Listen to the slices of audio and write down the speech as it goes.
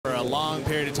a long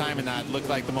period of time, and that looked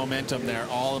like the momentum there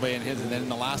all the way in his. And then in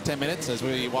the last 10 minutes, as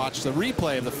we watch the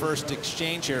replay of the first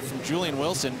exchange here from Julian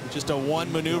Wilson, just a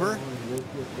one maneuver,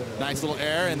 nice little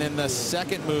air, and then the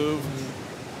second move,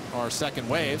 or second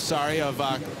wave, sorry, of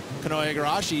Kanoa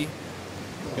Igarashi,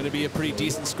 going to be a pretty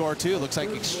decent score too. Looks like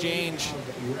exchange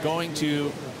going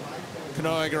to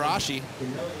Kanoa Igarashi.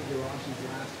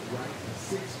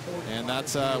 And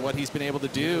that's what he's been able to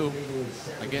do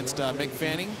against Mick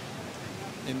Fanning.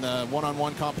 In the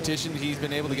one-on-one competition, he's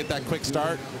been able to get that quick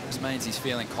start. This means he's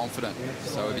feeling confident.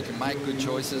 So if he can make good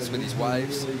choices with his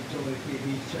waves,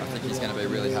 I think he's going to be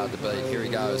really hard to beat. Here he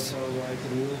goes.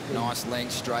 Nice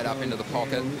length straight up into the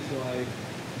pocket.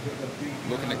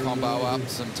 Looking to combo up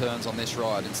some turns on this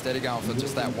ride instead of going for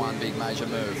just that one big major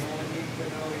move.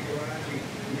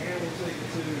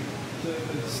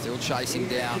 Still chasing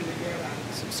down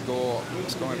some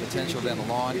scoring potential down the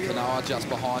line. Kanoa just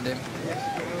behind him.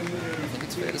 I think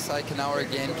it's fair to say Kanoa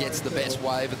again gets the best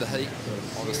wave of the heat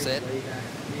or the set.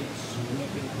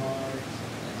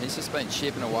 And he's just been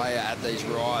chipping away at these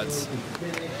rides.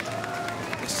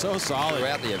 He's so solid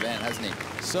throughout the event, hasn't he?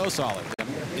 So solid.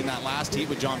 In that last heat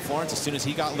with John Florence, as soon as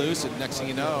he got loose, and next thing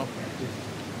you know,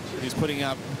 he's putting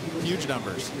up huge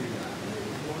numbers.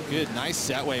 Good, nice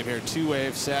set wave here,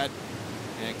 two-wave set.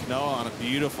 And Kanoa on a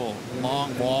beautiful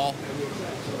long wall.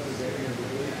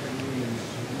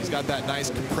 He's got that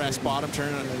nice compressed bottom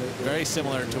turn, very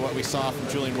similar to what we saw from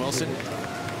Julian Wilson.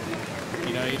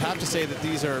 You know, you'd have to say that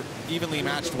these are evenly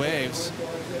matched waves.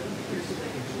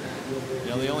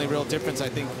 You know, the only real difference, I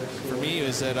think, for me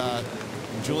is that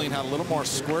Julian had a little more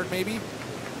squirt, maybe.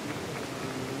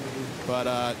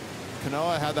 But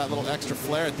Kanoa had that little extra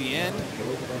flare at the end.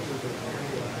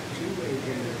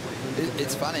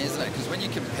 It's funny, isn't it? Because when you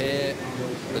compare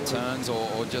the turns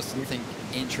or just think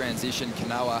in transition,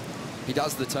 Kanoa, he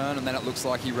does the turn and then it looks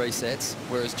like he resets,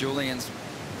 whereas Julian's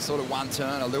sort of one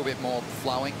turn, a little bit more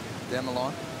flowing down the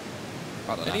line.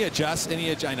 I don't know. And he adjusts,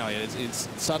 I know, it's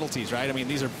subtleties, right? I mean,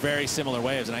 these are very similar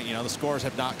waves, and you know, the scores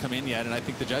have not come in yet, and I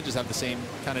think the judges have the same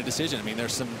kind of decision. I mean,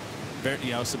 there's some,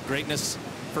 some greatness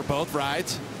for both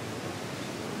rides.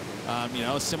 You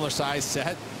know, a similar size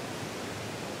set.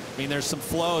 I mean, there's some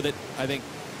flow that I think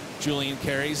Julian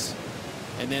carries,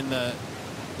 and then the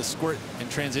squirt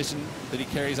and transition that he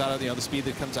carries out of, the speed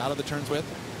that comes out of the turns with.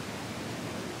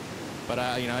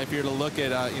 But, you know, if you're to look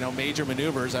at, you know, major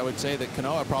maneuvers, I would say that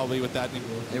Kanoa probably with that.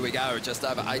 Here we go, just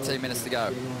over 18 minutes to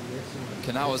go.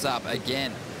 Kanoa's up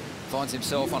again, finds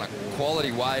himself on a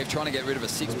quality wave, trying to get rid of a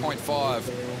 6.5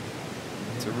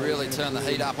 to really turn the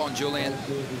heat up on Julian.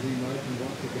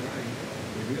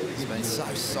 He's been so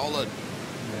solid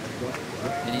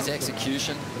in his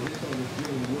execution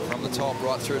from the top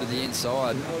right through to the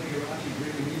inside.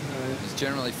 He's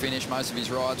generally finished most of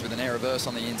his rides with an air reverse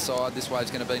on the inside. This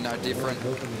wave's going to be no different,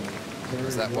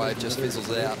 as that wave just fizzles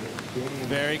out.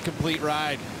 Very complete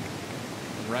ride.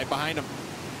 Right behind him.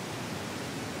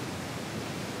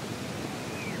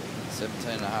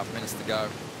 17.5 minutes to go.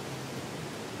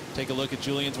 Take a look at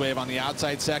Julian's wave on the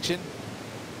outside section.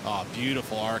 Oh,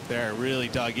 beautiful arc there. Really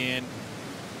dug in.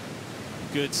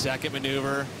 Good second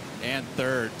maneuver and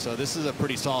third. So this is a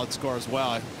pretty solid score as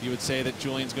well. You would say that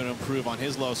Julian's going to improve on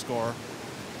his low score.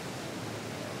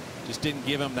 Just didn't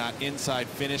give him that inside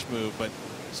finish move, but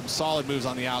some solid moves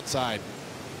on the outside.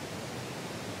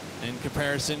 In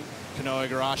comparison, Kanoa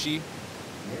Igarashi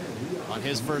on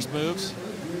his first moves.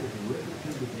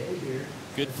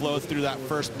 Good flow through that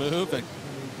first move. A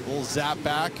little zap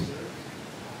back.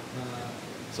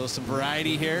 So some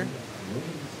variety here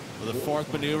with a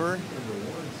fourth maneuver.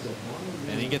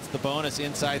 And he gets the bonus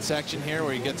inside section here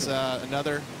where he gets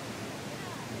another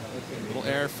little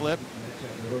air flip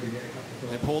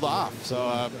and pulled off.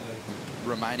 So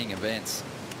remaining events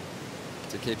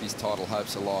to keep his title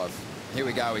hopes alive. Here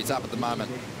we go, he's up at the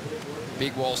moment.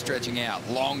 Big wall stretching out,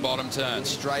 long bottom turn,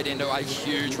 straight into a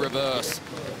huge reverse.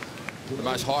 The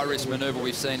most high-risk maneuver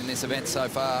we've seen in this event so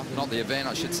far. Not the event,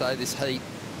 I should say, this heat.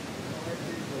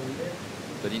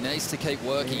 But he needs to keep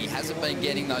working. He hasn't been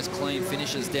getting those clean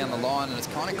finishes down the line, and it's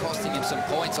kind of costing him some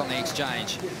points on the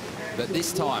exchange. But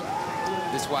this time,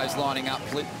 this wave's lining up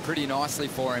pretty nicely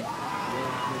for him.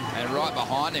 And right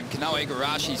behind him, Kanoa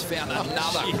Igarashi's found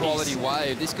another quality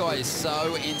wave. This guy is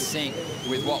so in sync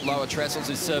with what Lower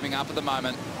Trestles is serving up at the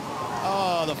moment.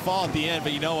 Oh, the fall at the end,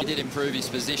 but you know what? He did improve his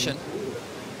position.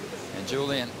 And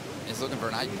Julian is looking for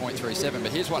an 8.37,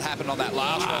 but here's what happened on that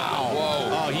last one.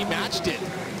 Whoa. Oh, he matched it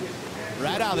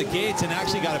right out of the gates and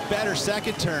actually got a better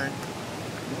second turn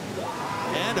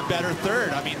and a better third.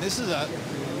 I mean, this is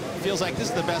feels like this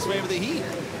is the best wave of the heat.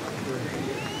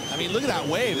 I mean, look at that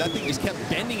wave. That thing just kept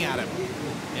bending at him.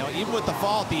 you know, even with the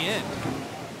fall at the end.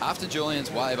 After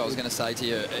Julian's wave, I was going to say to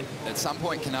you, at some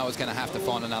point Kanoa's going to have to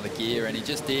find another gear, and he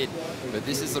just did. But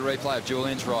this is the replay of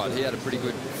Julian's ride. He had a pretty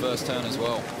good first turn as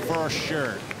well. For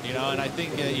sure. You know, and I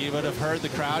think you would have heard the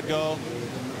crowd go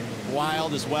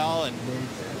wild as well. And,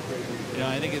 you know,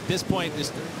 I think at this point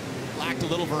just lacked a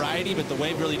little variety, but the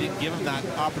wave really didn't give him that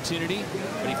opportunity.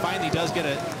 But he finally does get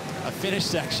a finish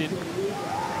section.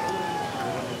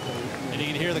 And you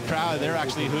can hear the crowd. They're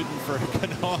actually hooting for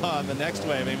Kanoa on the next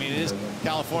wave. I mean, it is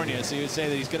California, so you would say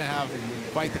that he's going to have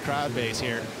quite the crowd base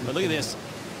here. But look at this.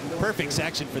 Perfect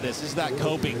section for this. This is that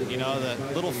coping, you know, the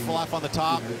little fluff on the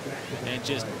top and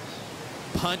just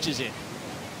punches it.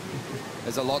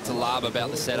 There's a lot to love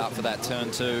about the setup for that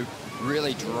turn 2.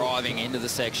 Really driving into the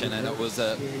section, and it was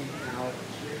a...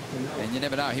 And you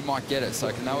never know, he might get it. So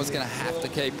Kanoa's going to have to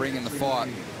keep bringing the fight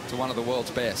to one of the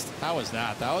world's best. How was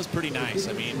that? That was pretty nice.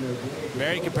 I mean,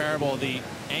 very comparable. The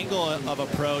angle of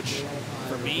approach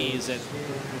for me is that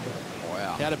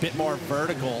he had a bit more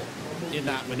vertical in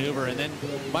that maneuver and then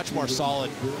much more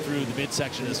solid through the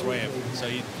midsection of this wave. So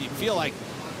you feel like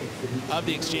of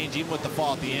the exchange, even with the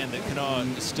fall at the end, that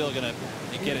Kanoa is still going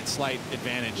to get its slight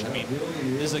advantage. I mean,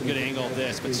 this is a good angle of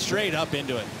this, but straight up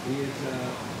into it.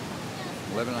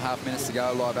 11.5 minutes to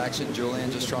go, live action.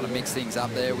 Julian just trying to mix things up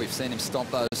there. We've seen him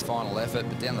stomp those final effort,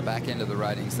 but down the back end of the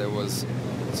ratings, there was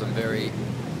some very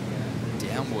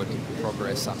downward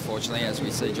progress, unfortunately, as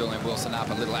we see Julian Wilson up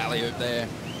a little alley-oop there.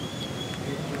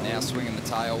 Now swinging the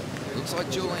tail. Looks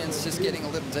like Julian's just getting a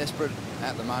little desperate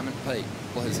at the moment. Pete,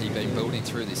 what has he been building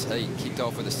through this heat? Kicked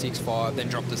off with a 6.5, then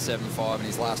dropped to 7.5, and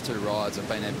his last 2 rides have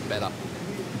been even better.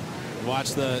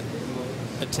 Watch the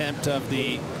attempt of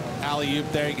the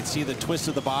alley-oop there. You can see the twist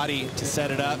of the body to set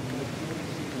it up.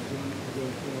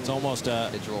 It's almost a...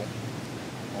 Schedule.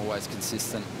 Always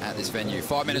consistent at this venue.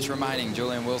 5 minutes remaining.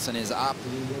 Julian Wilson is up,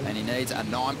 and he needs a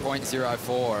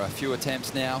 9.04. A few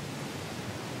attempts now.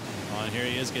 Well, and here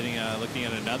he is getting looking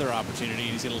at another opportunity.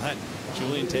 He's going to let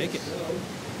Julian take it.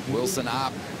 Wilson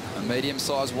up, a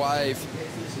medium-sized wave.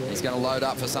 He's going to load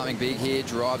up for something big here.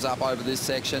 Drives up over this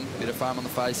section. Bit of foam on the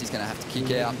face. He's going to have to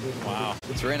kick out. Wow.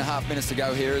 3.5 minutes to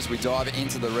go here as we dive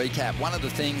into the recap. One of the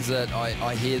things that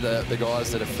I hear the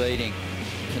guys that are feeding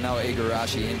Kanoa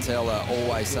Igarashi intel are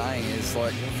always saying is,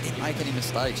 like, you didn't make any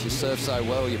mistakes. You surf so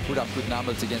well. You put up good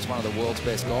numbers against one of the world's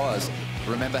best guys.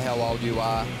 Remember how old you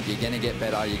are. You're going to get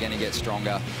better. You're going to get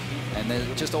stronger. And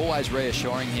they're just always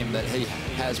reassuring him that he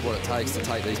has what it takes to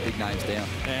take these big names down.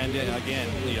 And again,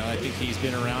 you know, I think he's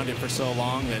been around it for so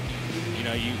long that, you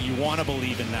know, you want to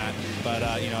believe in that.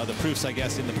 But, you know, the proof's, I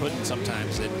guess, in the pudding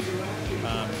sometimes. That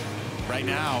right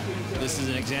now, this is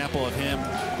an example of him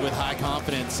with high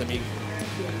confidence. I mean,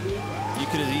 you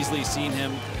could have easily seen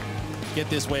him get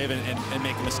this wave and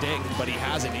make a mistake, but he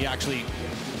hasn't. He actually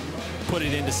put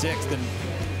it into 6th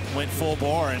and went full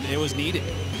bore, and it was needed.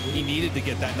 He needed to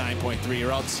get that 9.3,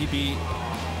 or else he'd be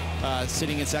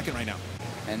sitting in 2nd right now.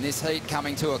 And this heat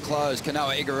coming to a close.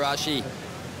 Kanoa Igarashi,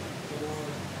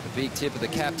 the big tip of the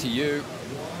cap to you.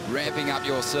 Ramping up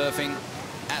your surfing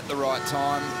at the right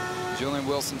time. Julian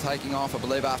Wilson taking off, I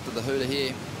believe, after the hooter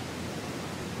here.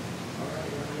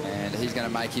 And he's going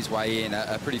to make his way in.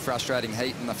 A pretty frustrating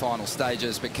heat in the final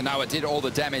stages, but Kanoa did all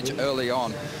the damage early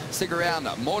on. Stick around,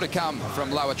 more to come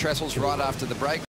from Lower Trestles right after the break.